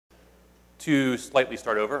To slightly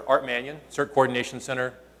start over, Art Manion, CERT Coordination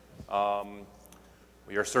Center. We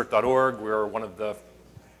are CERT.org. We're one of the,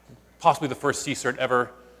 possibly the first CCERT ever.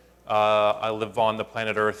 I live on the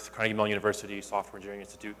planet Earth, Carnegie Mellon University, Software Engineering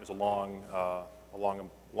Institute. There's a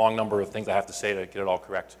long number of things I have to say to get it all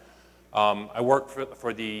correct. I work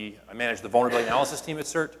I manage the vulnerability analysis team at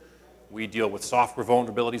CERT. We deal with software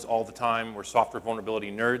vulnerabilities all the time. We're software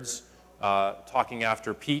vulnerability nerds. Talking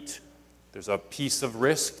after Pete, there's a piece of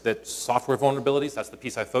risk that's software vulnerabilities. That's the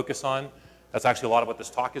piece I focus on. That's actually a lot of what this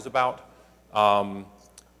talk is about.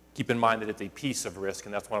 Keep in mind that it's a piece of risk,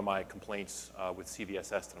 and that's one of my complaints with CVSS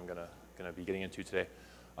that I'm gonna be getting into today.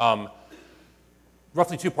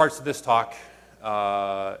 Roughly 2 parts to this talk.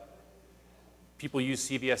 People use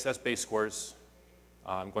CVSS base scores.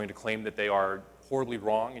 I'm going to claim that they are horribly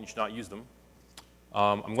wrong and you should not use them.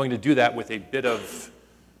 I'm going to do that with a bit of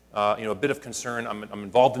concern. I'm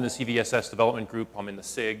involved in the CVSS development group. I'm in the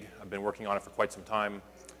SIG. I've been working on it for quite some time.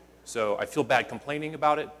 So I feel bad complaining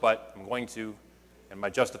about it, but I'm going to, and my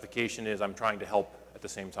justification is I'm trying to help at the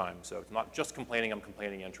same time. So it's not just complaining, I'm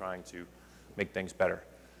complaining and trying to make things better.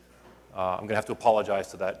 I'm going to have to apologize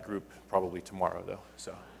to that group probably tomorrow, though.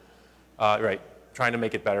 So, right, trying to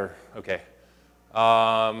make it better. Okay.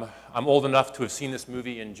 I'm old enough to have seen this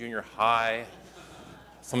movie in junior high.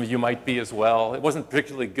 Some of you might be as well. It wasn't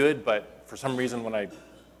particularly good, but for some reason when I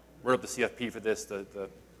wrote up the CFP for this,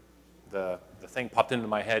 the thing popped into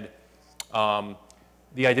my head.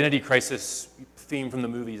 The identity crisis theme from the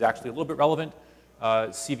movie is actually a little bit relevant.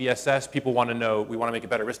 CVSS, people want to know, we want to make a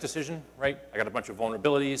better risk decision, right? I got a bunch of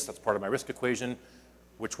vulnerabilities, that's part of my risk equation.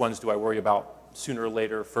 Which ones do I worry about sooner or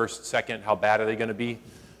later, first, second, how bad are they going to be?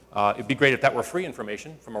 It'd be great if that were free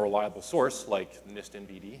information from a reliable source like NIST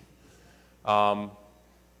NVD.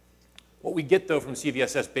 What we get, though, from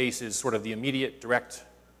CVSS Base is sort of the immediate, direct,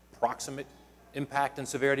 proximate impact and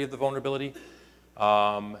severity of the vulnerability.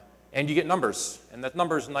 And you get numbers. And that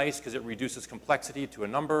number is nice because it reduces complexity to a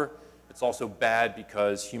number. It's also bad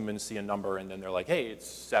because humans see a number and then they're like, hey, it's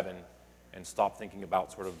 7, and stop thinking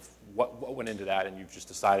about sort of what went into that, and you've just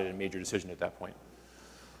decided and made your decision at that point.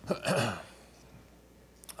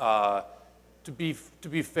 To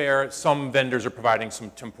be fair, some vendors are providing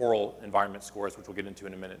some temporal environment scores, which we'll get into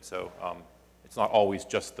in a minute. So it's not always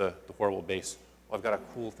just the horrible base. Well, I've got a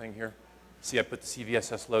cool thing here. See, I put the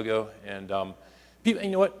CVSS logo. And you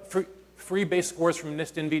know what? Free base scores from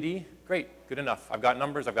NIST NVD, great, good enough. I've got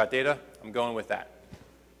numbers, I've got data. I'm going with that.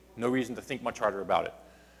 No reason to think much harder about it.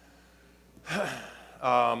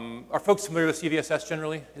 Are folks familiar with CVSS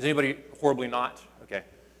generally? Is anybody horribly not? Okay.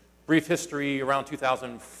 Brief history, around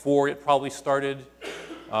 2004 it probably started.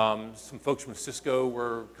 Some folks from Cisco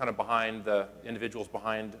were kind of behind, the individuals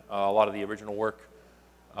behind a lot of the original work.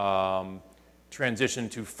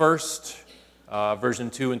 Transitioned to FIRST, version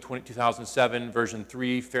 2 in 2007. Version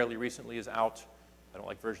 3 fairly recently is out. I don't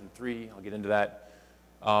like version 3, I'll get into that.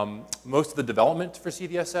 Most of the development for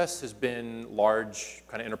CVSS has been large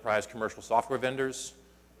kind of enterprise commercial software vendors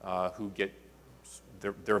who get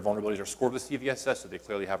their vulnerabilities are scored with CVSS, so they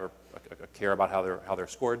clearly have a care about how they're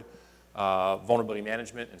scored. Vulnerability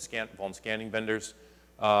management and vuln scanning vendors,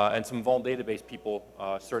 and some vuln database people,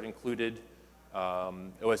 CERT included.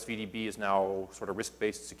 OSVDB is now sort of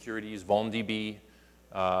risk-based securities. VulnDB,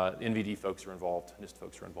 NVD folks are involved. NIST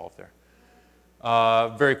folks are involved there.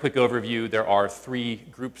 Very quick overview. There are 3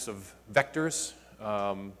 groups of vectors.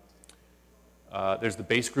 There's the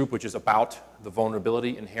base group, which is about the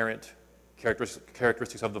vulnerability, inherent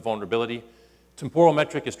characteristics of the vulnerability. Temporal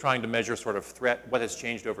metric is trying to measure sort of threat, what has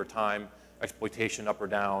changed over time, exploitation up or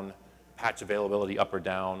down, patch availability up or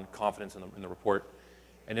down, confidence in the report.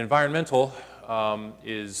 And environmental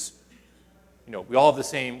is, we all have the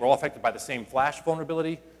same, we're all affected by the same flash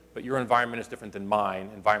vulnerability, but your environment is different than mine.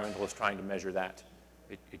 Environmental is trying to measure that.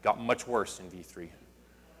 It got much worse in V3.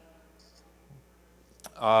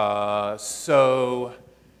 So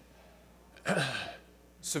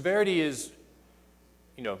severity is,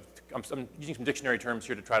 I'm using some dictionary terms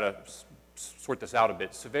here to try to sort this out a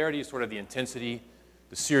bit. Severity is sort of the intensity,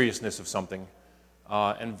 the seriousness of something.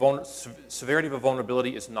 And severity of a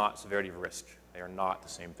vulnerability is not severity of a risk. They are not the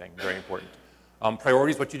same thing, very important.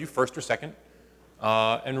 Priority is what you do first or second.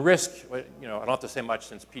 And risk, I don't have to say much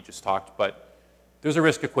since Pete just talked, but there's a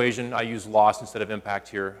risk equation. I use loss instead of impact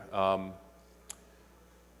here.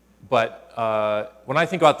 But when I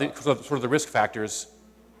think about sort of the risk factors,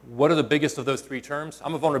 what are the biggest of those 3 terms?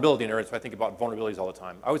 I'm a vulnerability nerd, so I think about vulnerabilities all the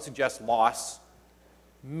time. I would suggest loss,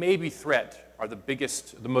 maybe threat are the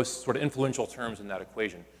biggest, the most sort of influential terms in that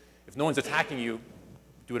equation. If no one's attacking you,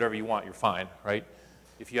 do whatever you want, you're fine, right?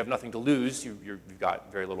 If you have nothing to lose, you've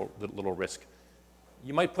got very little risk.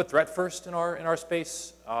 You might put threat first in our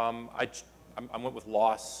space. I went with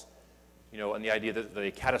loss, and the idea that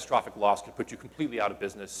a catastrophic loss could put you completely out of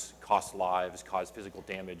business, cost lives, cause physical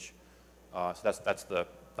damage. So that's the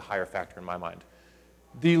higher factor in my mind.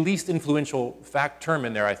 The least influential term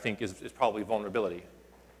in there, I think, is probably vulnerability.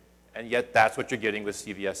 And yet that's what you're getting with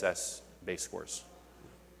CVSS base scores.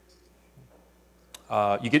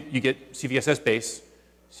 You get CVSS base.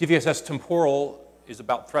 CVSS temporal is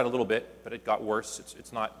about threat a little bit, but it got worse.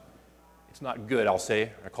 It's not good, I'll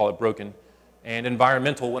say. I call it broken. And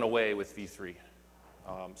environmental went away with V3.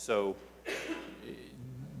 So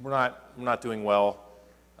we're not doing well.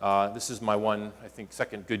 This is my one, I think,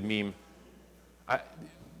 second good meme.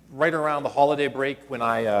 Right around the holiday break when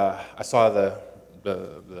I saw the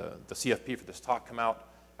CFP for this talk come out,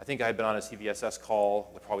 I think I had been on a CVSS call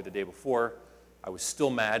probably the day before. I was still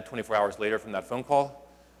mad 24 hours later from that phone call.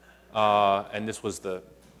 And this was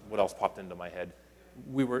what else popped into my head.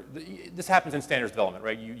 This happens in standards development,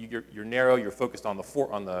 right? You're narrow, you're focused on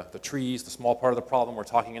the trees, the small part of the problem. We're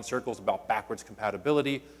talking in circles about backwards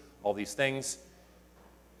compatibility, all these things,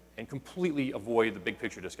 and completely avoid the big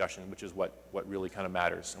picture discussion, which is what really kind of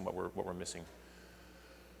matters and what we're missing.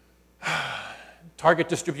 Target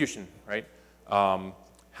distribution, right?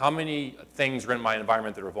 How many things are in my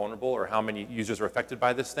environment that are vulnerable, or how many users are affected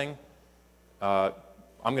by this thing?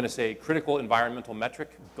 I'm going to say critical environmental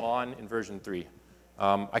metric gone in version 3.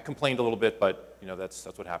 I complained a little bit, but that's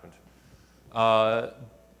what happened.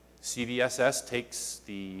 CVSS takes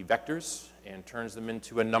the vectors and turns them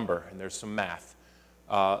into a number, and there's some math.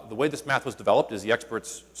 The way this math was developed is the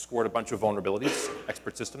experts scored a bunch of vulnerabilities,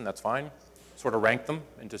 expert system, that's fine. Sort of ranked them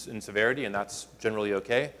in severity, and that's generally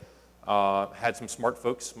okay. Had some smart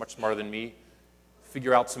folks, much smarter than me,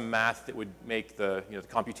 figure out some math that would make the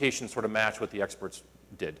computation sort of match what the experts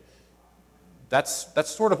did. That's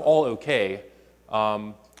sort of all okay,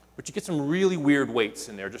 but you get some really weird weights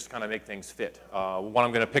in there just to kind of make things fit. One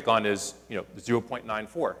I'm going to pick on is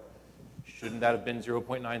 0.94. Shouldn't that have been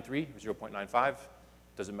 0.93 or 0.95?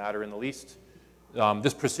 Doesn't matter in the least.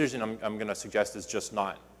 This precision I'm going to suggest is just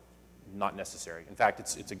not necessary. In fact,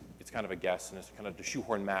 it's kind of a guess, and it's kind of to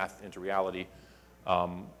shoehorn math into reality,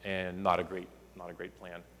 and not a great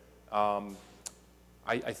plan.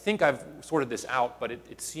 I think I've sorted this out, but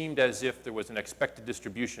it seemed as if there was an expected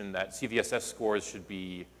distribution that CVSS scores should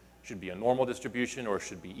be a normal distribution or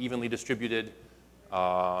should be evenly distributed,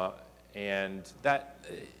 and that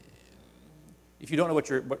if you don't know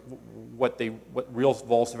what real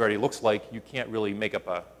vol severity looks like, you can't really make up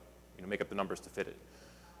the numbers to fit it.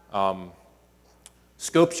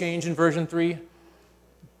 Scope change in version 3.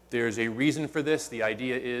 There's a reason for this. The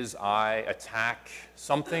idea is I attack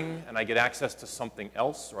something and I get access to something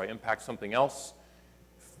else, or I impact something else.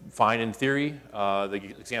 Fine in theory.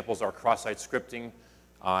 The examples are cross-site scripting.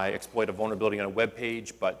 I exploit a vulnerability on a web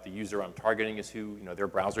page, but the user I'm targeting is who, their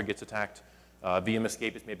browser gets attacked. VM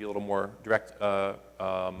escape is maybe a little more direct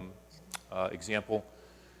example.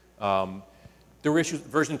 There were issues.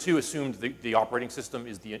 Version 2 assumed the operating system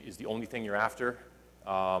is the only thing you're after.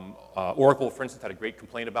 Oracle, for instance, had a great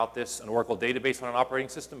complaint about this. An Oracle database on an operating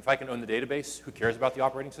system. If I can own the database, who cares about the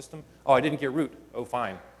operating system? Oh, I didn't get root. Oh,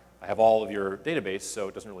 fine. I have all of your database, so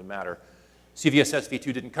it doesn't really matter. CVSS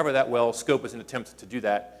v2 didn't cover that well. Scope was an attempt to do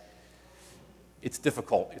that. It's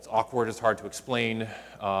difficult. It's awkward. It's hard to explain.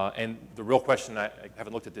 And the real question, I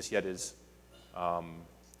haven't looked at this yet, is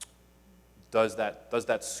does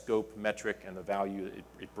that scope metric and the value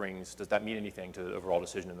it brings, does that mean anything to the overall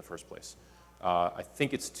decision in the first place? I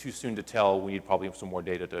think it's too soon to tell. We need probably some more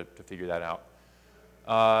data to figure that out.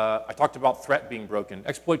 I talked about threat being broken.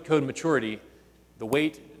 Exploit code maturity, the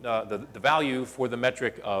weight, the value for the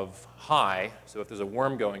metric of high, so if there's a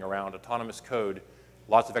worm going around, autonomous code,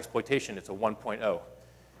 lots of exploitation, it's a 1.0.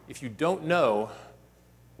 If you don't know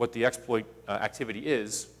what the exploit activity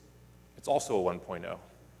is, it's also a 1.0.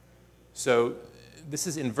 So this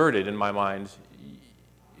is inverted in my mind.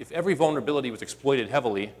 If every vulnerability was exploited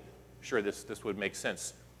heavily, sure, this would make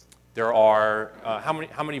sense. There are, how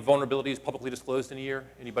many vulnerabilities publicly disclosed in a year?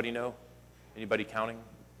 Anybody know? Anybody counting?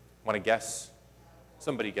 Want to guess?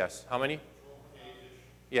 Somebody guess. How many?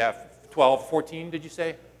 Yeah, 12, 14, did you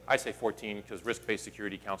say? I say 14 because risk-based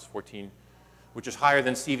security counts 14, which is higher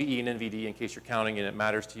than CVE and NVD in case you're counting and it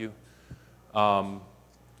matters to you.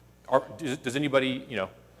 Does anybody,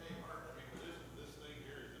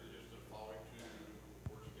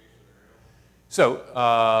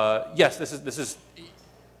 So yes, this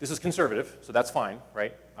is conservative, so that's fine,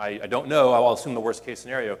 right? I don't know. I'll assume the worst case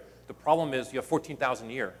scenario. The problem is you have 14,000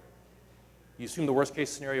 a year. You assume the worst case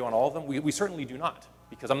scenario on all of them? We certainly do not,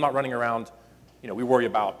 because I'm not running around we worry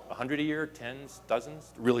about 100 a year, tens,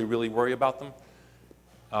 dozens, really, really worry about them.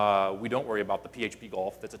 We don't worry about the PHP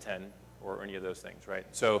golf that's a 10 or any of those things, right?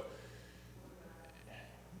 So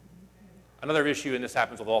another issue, and this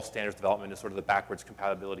happens with all standards development, is sort of the backwards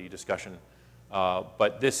compatibility discussion.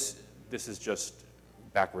 But this is just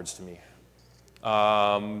backwards to me.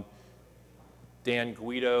 Dan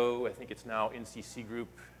Guido, I think it's now NCC Group,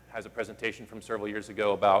 has a presentation from several years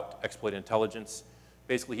ago about exploit intelligence.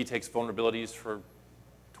 Basically, he takes vulnerabilities for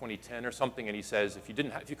 2010 or something, and he says if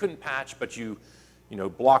you couldn't patch, but you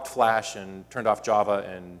blocked Flash and turned off Java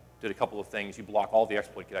and did a couple of things, you block all the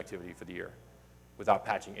exploit kit activity for the year without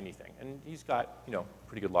patching anything. And he's got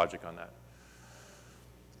pretty good logic on that.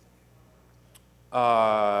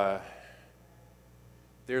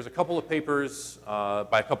 There's a couple of papers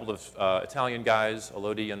by a couple of Italian guys,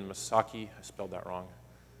 Elodi and Masaki, I spelled that wrong,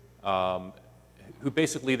 who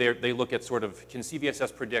basically they look at sort of, can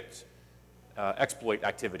CVSS predict exploit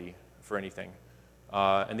activity for anything?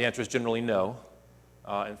 And the answer is generally no.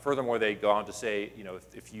 And furthermore, they go on to say,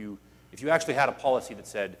 if you actually had a policy that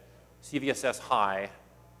said CVSS high,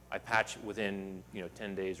 I patch within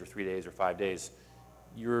 10 days or 3 days or 5 days,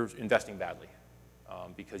 you're investing badly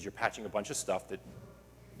because you're patching a bunch of stuff that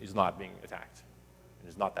is not being attacked and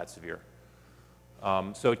is not that severe.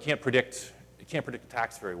 So it can't predict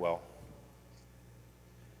attacks very well.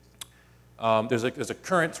 There's a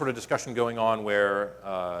current sort of discussion going on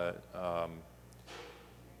where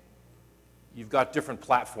you've got different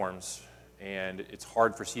platforms, and it's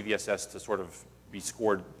hard for CVSS to sort of be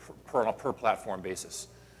scored on a per platform basis.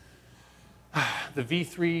 The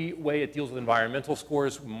V3 way it deals with environmental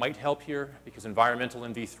scores might help here, because environmental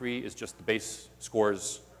in V3 is just the base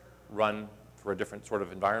scores run for a different sort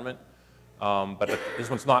of environment. But this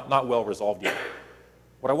one's not well resolved yet.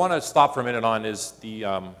 What I want to stop for a minute on is the,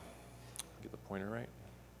 get the pointer right.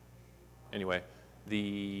 Anyway,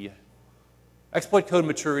 the exploit code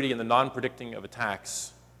maturity and the non-predicting of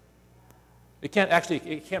attacks. It can't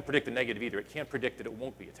predict the negative either. It can't predict that it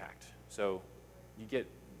won't be attacked. So you get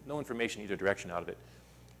no information either direction out of it.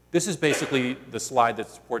 This is basically the slide that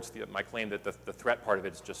supports my claim that the threat part of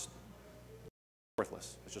it is just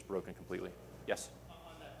worthless. It's just broken completely. Yes? On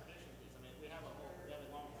that prediction piece, I mean, we have a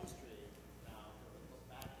long history now to look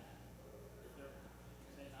back at. Is there,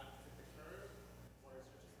 say, not the curve, or is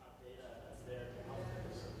there just not data that's there to help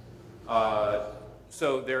us?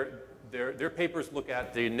 So their papers look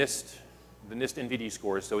at the NIST NVD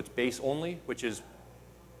scores. So it's base only, which is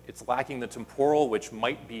it's lacking the temporal, which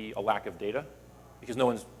might be a lack of data, because no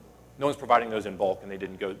one's providing those in bulk, and they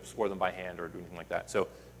didn't go score them by hand or do anything like that. So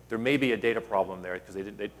there may be a data problem there because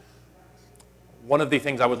one of the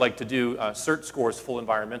things I would like to do, CERT scores full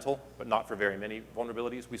environmental, but not for very many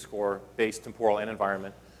vulnerabilities. We score base, temporal, and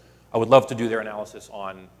environment. I would love to do their analysis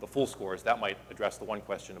on the full scores. That might address the one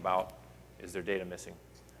question about is there data missing.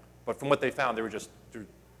 But from what they found, they're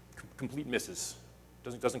complete misses.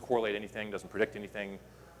 Doesn't correlate anything, doesn't predict anything.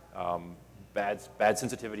 Bad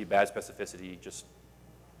sensitivity, bad specificity, just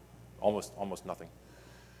almost nothing.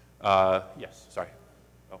 Yes, sorry.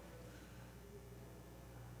 Oh.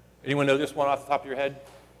 Anyone know this one off the top of your head?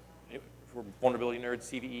 For vulnerability nerds,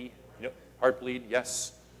 CVE? Yep. Heartbleed,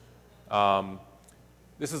 yes.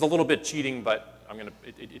 This is a little bit cheating, but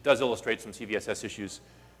it does illustrate some CVSS issues.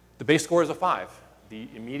 The base score is a 5. The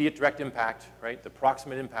immediate direct impact, right? The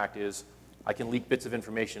proximate impact is I can leak bits of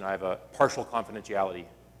information. I have a partial confidentiality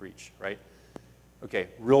breach, right? Okay,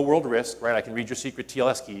 real world risk, right? I can read your secret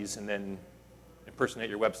TLS keys and then impersonate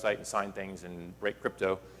your website and sign things and break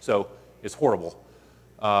crypto. So it's horrible.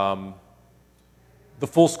 The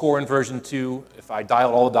full score in version 2, if I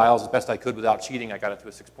dialed all the dials as best I could without cheating, I got it to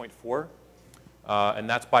a 6.4. And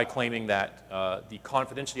that's by claiming that the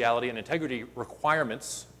confidentiality and integrity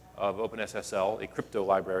requirements of OpenSSL, a crypto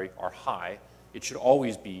library, are high. It should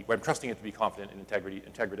always be, I'm trusting it to be confident and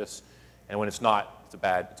integritous, and when it's not, it's a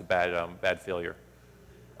bad failure.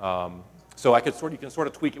 So you can sort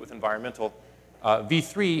of tweak it with environmental.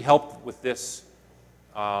 V3 helped with this.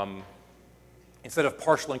 Instead of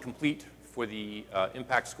partial and complete for the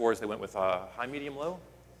impact scores, they went with high, medium, low,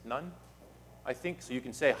 none, I think. So you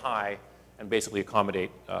can say high and basically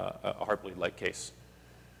accommodate a Heartbleed-like case.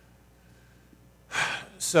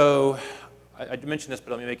 So I mentioned this,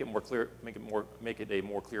 but let me make it more clear, make it a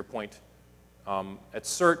more clear point. At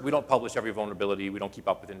CERT, we don't publish every vulnerability. We don't keep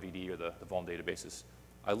up with NVD or the vuln databases.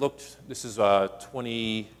 I looked, this is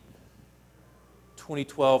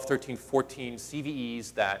 2012, 13, 14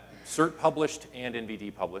 CVEs that CERT published and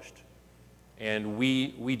NVD published. And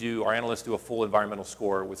our analysts do a full environmental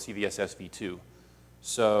score with CVSS v2.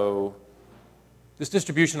 So this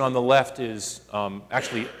distribution on the left is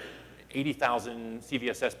actually 80,000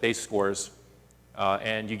 CVSS base scores,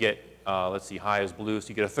 and you get, let's see, high is blue, so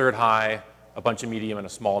you get a third high, a bunch of medium, and a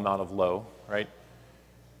small amount of low, right?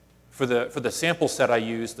 For the sample set I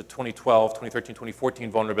used, the 2012, 2013,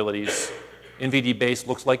 2014 vulnerabilities, NVD base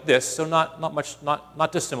looks like this, so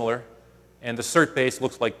not dissimilar, and the CERT base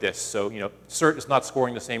looks like this. So, you know, CERT is not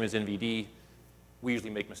scoring the same as NVD. We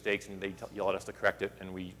usually make mistakes, and they yell at us to correct it,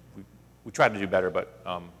 and we try to do better, but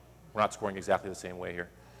we're not scoring exactly the same way here.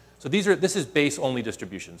 So this is base-only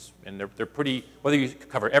distributions, and they're pretty, whether you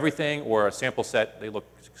cover everything or a sample set, they look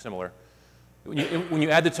similar. When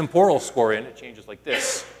you add the temporal score in, it changes like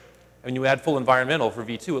this. And when you add full environmental for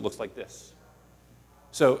V2, it looks like this.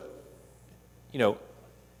 So, you know,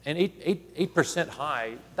 an 8%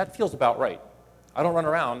 high, that feels about right. I don't run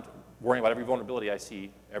around worrying about every vulnerability I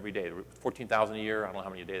see every day. 14,000 a year, I don't know how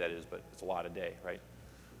many a day that is, but it's a lot a day, right?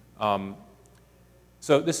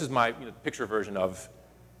 So this is my picture version of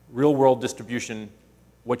real-world distribution,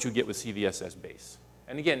 what you get with CVSS Base.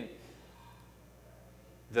 And again,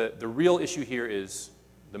 the real issue here is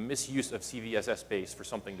the misuse of CVSS Base for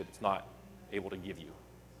something that it's not able to give you.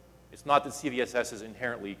 It's not that CVSS is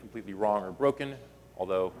inherently completely wrong or broken,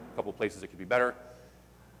 although a couple of places it could be better.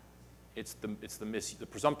 It's the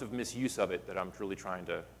presumptive misuse of it that I'm truly trying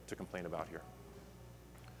to complain about here.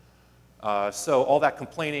 So all that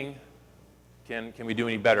complaining, can we do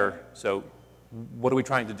any better? So what are we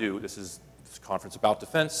trying to do? This is a conference about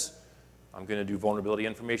defense. I'm going to do vulnerability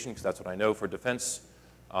information because that's what I know for defense.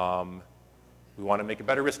 We want to make a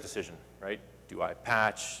better risk decision, right? Do I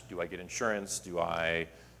patch? Do I get insurance? Do I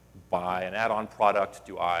buy an add-on product?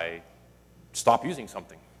 Do I stop using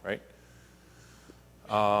something, right?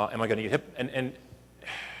 Am I going to get hit? And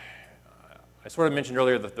I sort of mentioned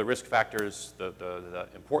earlier that the risk factors, the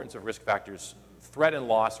importance of risk factors, threat and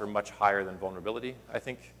loss are much higher than vulnerability, I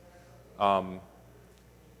think. And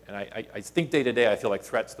I think day to day, I feel like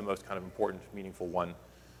threat's the most kind of important, meaningful one.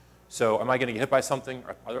 So am I going to get hit by something?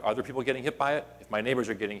 Are other people getting hit by it? If my neighbors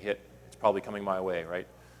are getting hit, it's probably coming my way, right?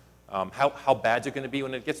 How bad is it going to be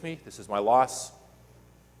when it gets me? This is my loss.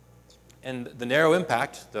 And the narrow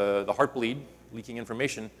impact, the heartbleed, leaking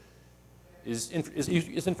information, that's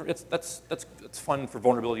fun for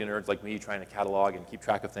vulnerability nerds like me trying to catalog and keep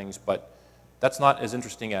track of things, but that's not as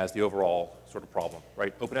interesting as the overall sort of problem,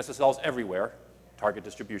 right? OpenSSL is everywhere, target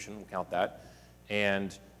distribution, we'll count that,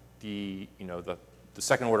 and the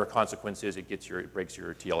second order consequence is it breaks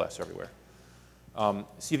your TLS everywhere.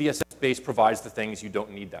 CVSS Base provides the things you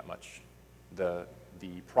don't need that much, the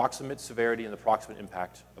proximate severity and the proximate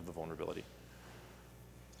impact of the vulnerability.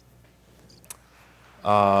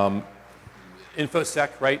 InfoSec,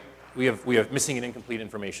 right? We have missing and incomplete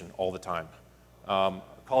information all the time. A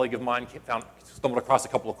colleague of mine stumbled across a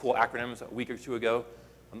couple of cool acronyms a week or two ago.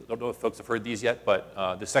 I don't know if folks have heard these yet, but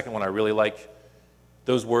the second one I really like.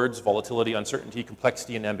 Those words, volatility, uncertainty,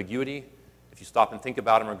 complexity, and ambiguity, if you stop and think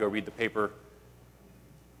about them or go read the paper,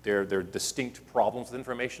 they're distinct problems with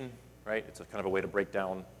information, right? It's a kind of a way to break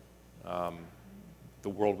down the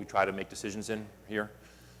world we try to make decisions in here.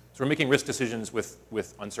 So we're making risk decisions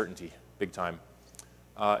with uncertainty, big time.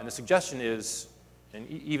 And the suggestion is, and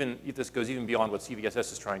this goes even beyond what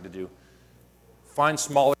CVSS is trying to do, find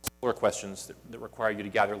smaller questions that require you to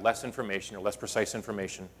gather less information or less precise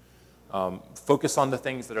information. Focus on the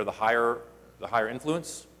things that are the higher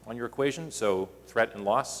influence on your equation, so threat and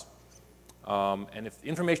loss. And if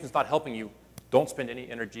information is not helping you, don't spend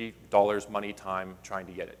any energy, dollars, money, time trying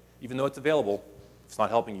to get it. Even though it's available, if it's not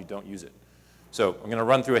helping you, don't use it. So I'm going to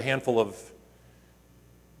run through a handful of,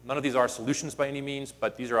 none of these are solutions by any means,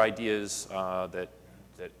 but these are ideas that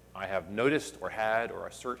I have noticed or had or a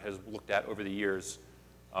CERT has looked at over the years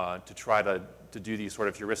to try to do these sort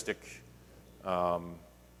of heuristic,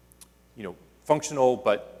 functional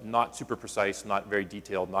but not super precise, not very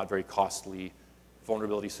detailed, not very costly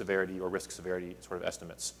vulnerability severity or risk severity sort of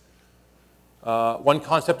estimates. One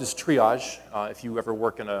concept is triage. If you ever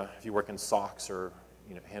work in SOCs or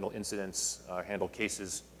handle incidents, handle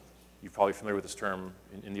cases, you're probably familiar with this term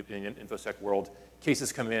in the InfoSec world.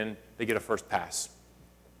 Cases come in, they get a first pass.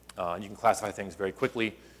 You can classify things very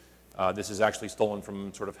quickly. This is actually stolen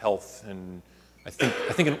from sort of health, and I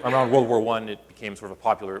think around World War I it became sort of a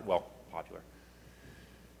popular.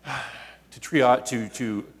 To triage,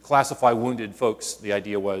 to classify wounded folks, the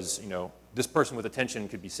idea was, this person with attention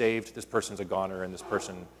could be saved, this person's a goner, and this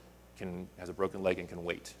person has a broken leg and can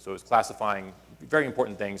wait. So it's classifying very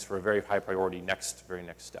important things for a very high priority very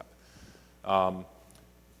next step.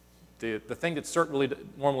 The thing that CERT really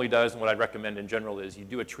normally does, and what I'd recommend in general, is you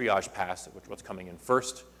do a triage pass at what's coming in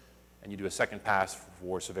first, and you do a second pass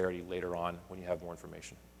for severity later on when you have more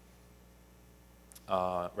information.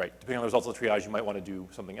 right, depending on the results of the triage, you might want to do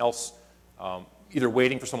something else. Either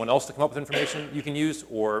waiting for someone else to come up with information you can use,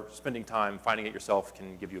 or spending time finding it yourself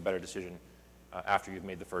can give you a better decision after you've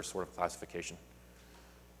made the first sort of classification.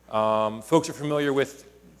 Folks are familiar with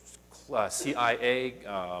CIA,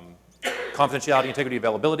 confidentiality, integrity,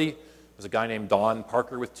 availability. There's a guy named Don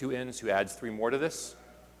Parker with 2 N's who adds 3 more to this.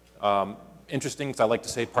 Interesting, because I like to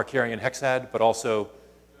say Parkerian hexad, but also,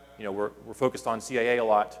 you know, we're focused on CIA a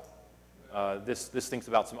lot. This thinks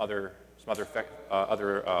about some other sort of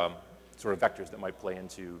vectors that might play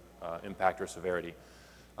into impact or severity.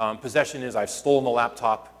 Possession is I've stolen the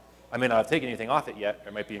laptop. I may not have taken anything off it yet, or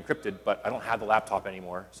it might be encrypted, but I don't have the laptop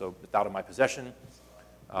anymore, so it's out of my possession.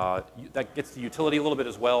 That gets the utility a little bit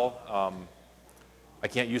as well. I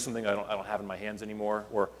can't use something I don't have in my hands anymore.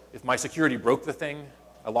 Or if my security broke the thing,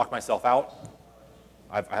 I lock myself out,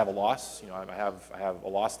 I have a loss. You know, I have a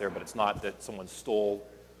loss there, but it's not that someone stole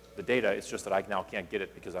the data. It's just that I now can't get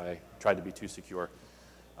it because I tried to be too secure.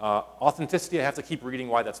 Authenticity, I have to keep reading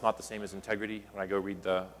why that's not the same as integrity when I go read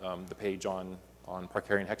the page on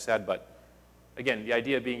Parkerian hexad. But again, the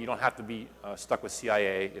idea being you don't have to be stuck with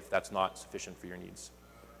CIA if that's not sufficient for your needs.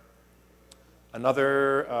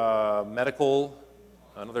 Another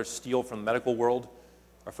another steal from the medical world.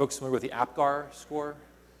 Are folks familiar with the APGAR score?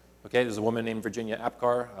 Okay, there's a woman named Virginia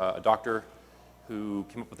APGAR, a doctor who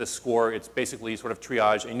came up with this score. It's basically sort of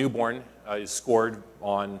triage. A newborn is scored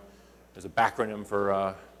on, there's a backronym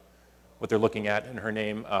for what they're looking at in her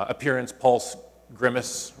name, appearance, pulse,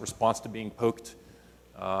 grimace, response to being poked,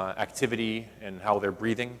 activity, and how they're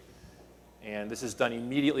breathing. And this is done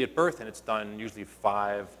immediately at birth, and it's done usually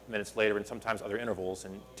 5 minutes later, and sometimes other intervals.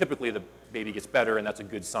 And typically the baby gets better, and that's a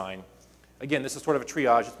good sign. Again, this is sort of a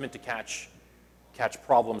triage. It's meant to catch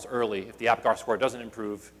problems early. If the APGAR score doesn't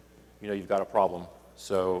improve, you know you've got a problem.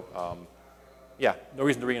 So yeah, no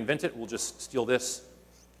reason to reinvent it. We'll just steal this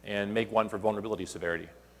and make one for vulnerability severity.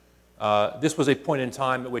 This was a point in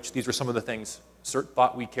time at which these were some of the things CERT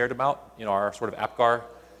thought we cared about in our sort of APGAR.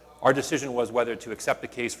 Our decision was whether to accept the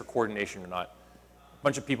case for coordination or not. A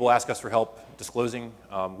bunch of people ask us for help disclosing.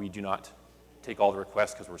 We do not take all the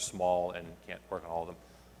requests because we're small and can't work on all of them.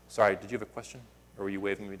 Sorry, did you have a question? Or were you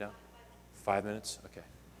waving me down? 5 minutes? Okay.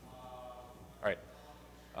 All right.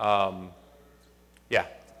 Yeah,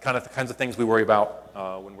 the kinds of things we worry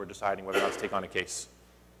about when we're deciding whether or not to take on a case.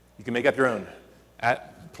 You can make up your own.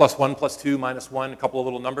 At +1, +2, -1, a couple of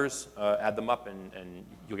little numbers, add them up and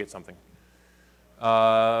you'll get something.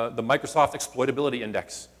 The Microsoft Exploitability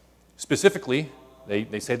Index. Specifically,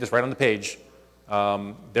 they say this right on the page,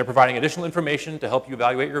 they're providing additional information to help you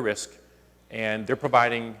evaluate your risk, and they're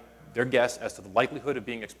providing their guess as to the likelihood of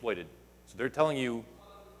being exploited. So they're telling you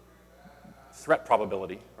threat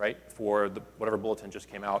probability, right, for whatever bulletin just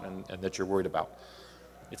came out and that you're worried about.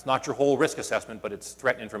 It's not your whole risk assessment, but it's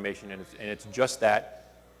threat information, and it's just that.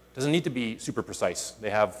 It doesn't need to be super precise. They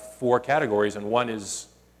have 4 categories, and one is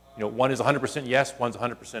 100% yes, one's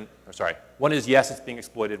 100%, or sorry, one is yes, it's being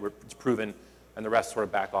exploited, it's proven, and the rest sort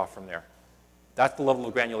of back off from there. That's the level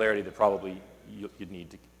of granularity that probably you'd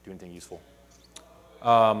need to do anything useful.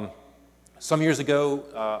 Some years ago,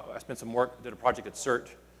 I spent some work, did a project at CERT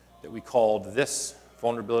that we called this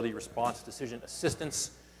Vulnerability Response Decision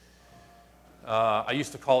Assistance. I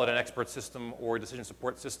used to call it an expert system or decision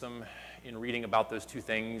support system. In reading about those 2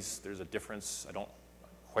 things, there's a difference. I don't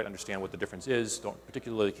quite understand what the difference is, don't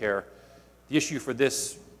particularly care. The issue for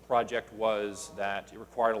this project was that it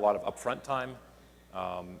required a lot of upfront time.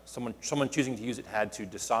 Someone choosing to use it had to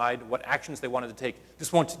decide what actions they wanted to take.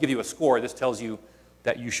 This won't give you a score. This tells you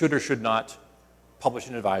that you should or should not publish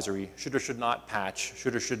an advisory, should or should not patch,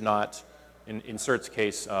 should or should not, in CERT's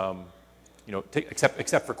case,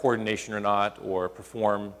 except for coordination or not, or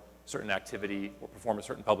perform certain activity, or perform a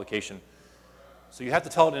certain publication. So you have to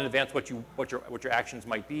tell it in advance what your actions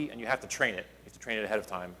might be, and you have to train it. You have to train it ahead of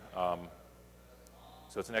time.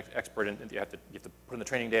 So it's an expert, and you have to put in the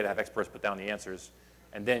training data, have experts put down the answers,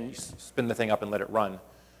 and then you spin the thing up and let it run.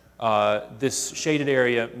 This shaded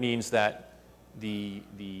area means that the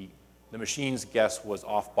machine's guess was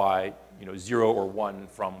off by 0 or 1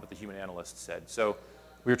 from what the human analyst said. So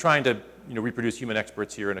we were trying to reproduce human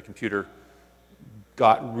experts here, and a computer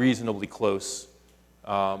got reasonably close.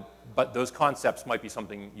 But those concepts might be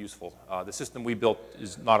something useful. The system we built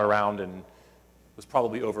is not around and was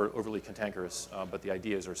probably overly cantankerous, but the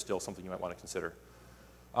ideas are still something you might want to consider.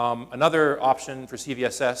 Another option for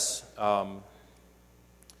CVSS,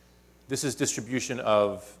 this is distribution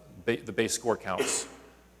of the base score counts.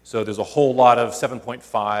 So there's a whole lot of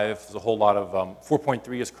 7.5, there's a whole lot of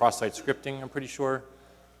 4.3 is cross-site scripting, I'm pretty sure.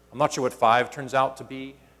 I'm not sure what 5 turns out to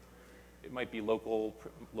be. It might be local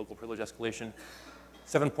privilege escalation.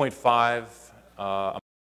 7.5, oh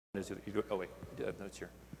wait, I did have notes here.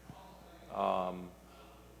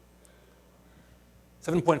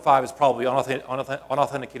 7.5 is probably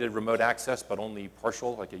unauthenticated remote access, but only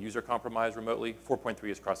partial, like a user compromised remotely. 4.3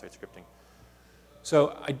 is cross-site scripting.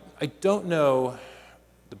 So I don't know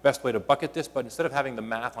the best way to bucket this, but instead of having the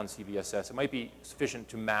math on CVSS, it might be sufficient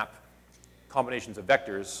to map combinations of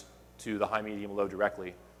vectors to the high, medium, low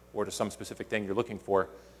directly, or to some specific thing you're looking for,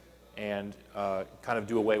 and kind of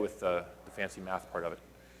do away with the fancy math part of it.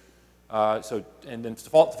 And then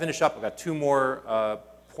to finish up, I've got two more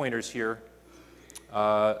pointers here.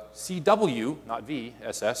 CW, not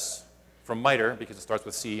VSS, from MITRE, because it starts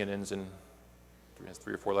with C and ends in, has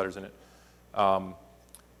 3 or 4 letters in it.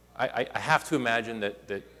 I have to imagine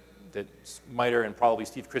that MITRE and probably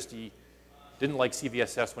Steve Christie didn't like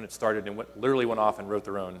CVSS when it started and literally went off and wrote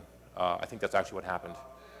their own. I think that's actually what happened.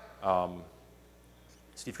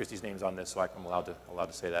 Steve Christie's name's on this, so I'm allowed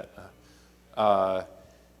to say that.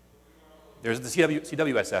 There's the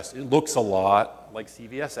CWSS. It looks a lot like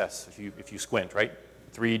CVSS if you squint, right?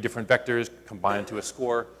 3 different vectors combined to a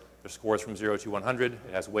score. There's scores from 0 to 100. It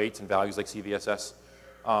has weights and values like CVSS.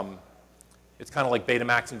 It's kind of like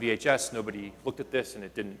Betamax and VHS. Nobody looked at this, and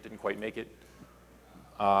it didn't quite make it.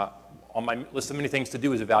 On my list of many things to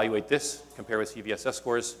do is evaluate this, compare with CVSS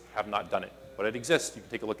scores. Have not done it, but it exists. You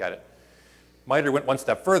can take a look at it. MITRE went one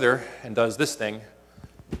step further and does this thing.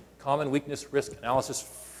 Common Weakness Risk Analysis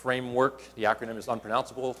Framework. The acronym is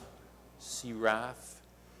unpronounceable. CRAF.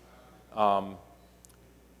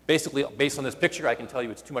 Basically, based on this picture, I can tell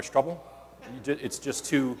you it's too much trouble. It's just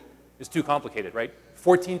too complicated, right?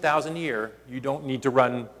 14,000 a year, you don't need to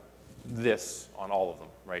run this on all of them,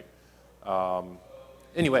 right?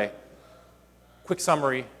 Anyway, quick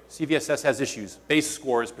summary, CVSS has issues. Base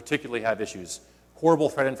scores particularly have issues. Horrible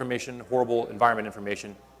threat information, horrible environment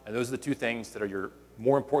information, and those are the 2 things that are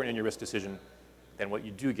more important in your risk decision than what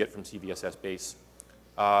you do get from CVSS Base.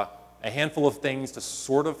 A handful of things to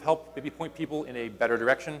sort of help maybe point people in a better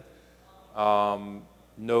direction.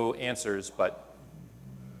 No answers, but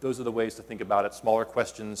those are the ways to think about it. Smaller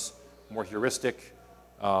questions, more heuristic.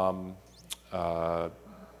 Don't need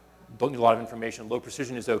a lot of information. Low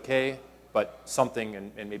precision is okay, but something,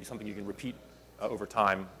 and maybe something you can repeat over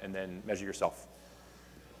time and then measure yourself.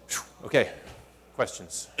 Okay,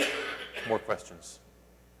 questions? More questions?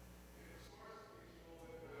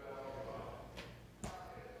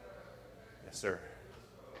 Yes, sir.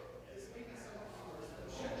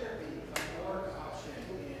 Should there be more option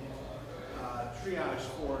in triage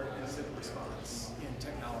for incident response in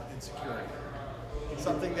technology and security?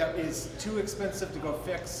 Something that is too expensive to go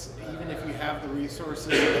fix, even if you have the resources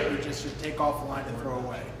that you just should take offline and throw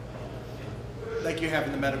away, like you have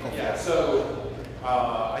in the medical field. Yeah, so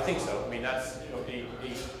I think so. I mean, that's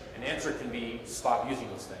an answer can be stop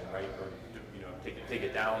using this thing, right, or take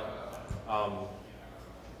it down.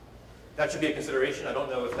 That should be a consideration. I don't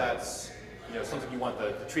know if that's something you want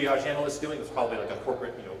the triage analyst doing. It's probably like a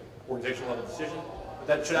corporate organizational level decision, but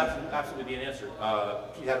that should absolutely be an answer.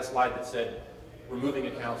 Pete had a slide that said removing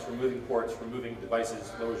accounts, removing ports, removing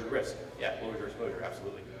devices lowers your risk. Yeah, lowers your exposure,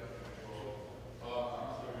 absolutely.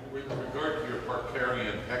 With regard to your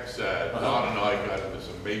Parkarian hexad, Don and I got into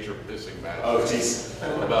some major pissing matches. Oh, geez.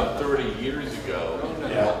 About 30 years ago.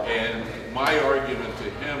 Yeah. And my argument to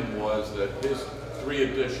him was that his 3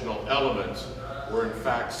 additional elements were in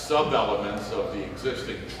fact sub-elements of the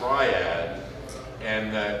existing triad,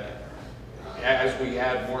 and that as we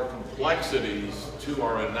add more complexities to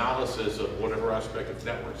our analysis of whatever aspect of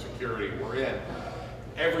network security we're in,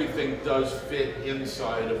 everything does fit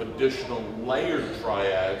inside of additional layered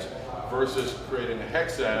triads versus creating a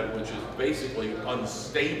hexad, which is basically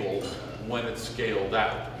unstable when it's scaled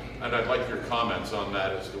out. And I'd like your comments on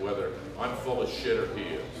that as to whether I'm full of shit or he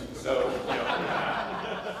is. So,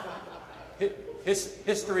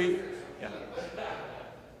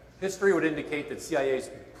 history would indicate that CIA is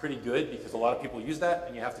pretty good because a lot of people use that,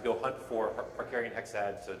 and you have to go hunt for Parkarian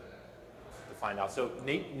hexads to find out. So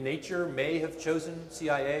nature may have chosen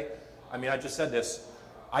CIA. I mean, I just said this.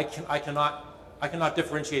 I cannot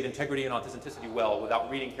differentiate integrity and authenticity well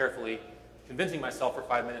without reading carefully, convincing myself for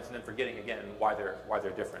 5 minutes, and then forgetting again why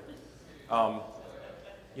they're different.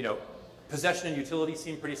 Possession and utility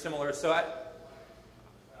seem pretty similar. So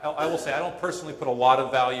I will say I don't personally put a lot of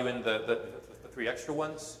value in the 3 extra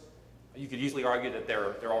ones. You could easily argue that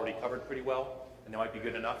they're already covered pretty well, and they might be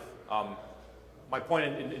good enough. My point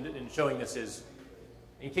in showing this is,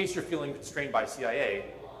 in case you're feeling constrained by CIA,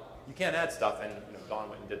 you can't add stuff, and Don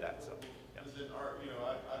went and did that. So, yeah.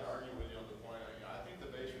 I'd argue with you on the point. I think the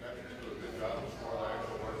base metrics do a good job of more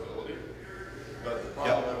actual workability. But the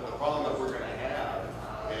problem that we're going to have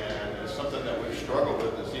struggle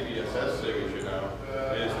with the CVSS series, you know,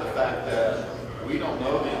 is the fact that we don't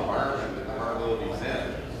know the environment that the vulnerability's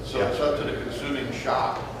in. So it's up to the consuming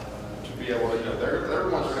shop to be able to, you know, they're the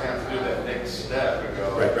ones that are going to have to do that next step and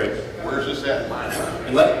go, Right. where's this at in my environment?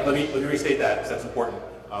 And let me restate that, because that's important.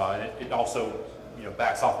 And it also, you know,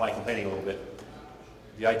 backs off my complaining a little bit.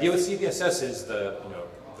 The idea with CVSS is the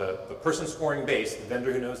person scoring base, the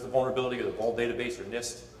vendor who knows the vulnerability or the Vault database or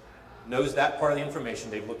NIST, knows that part of the information.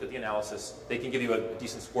 They've looked at the analysis. They can give you a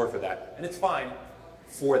decent score for that. And it's fine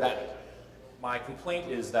for that. My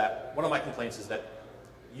complaint is that, one of my complaints is that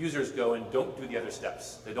users go and don't do the other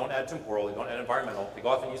steps. They don't add temporal, they don't add environmental. They go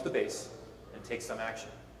off and use the base and take some action.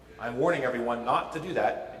 I'm warning everyone not to do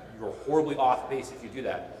that. You're horribly off base if you do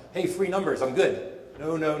that. Hey, free numbers, I'm good.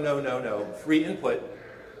 No. Free input,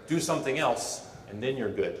 do something else, and then you're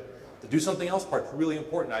good. The do something else part is really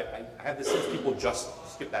important. I have this sense people just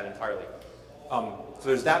skip that entirely. So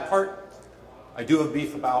there's that part. I do have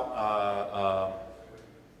beef about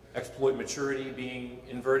exploit maturity being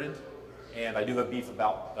inverted, and I do have beef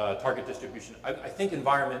about target distribution. I think the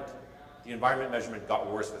environment measurement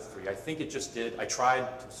got worse with 3. I think it just did. I tried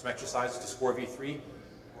some exercises to score V3.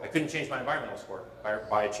 I couldn't change my environmental score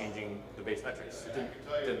by changing the base metrics. It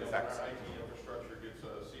didn't affect. When our IT infrastructure gets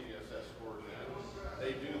CVSS scores in,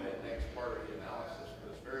 they do that next part of the analysis, but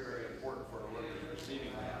it's very, very important for whoever is receiving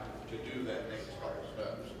that to do that next couple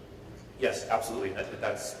steps. Yes, absolutely.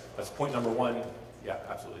 That's point number 1. Yeah,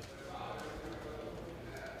 absolutely.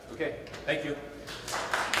 Okay, thank you.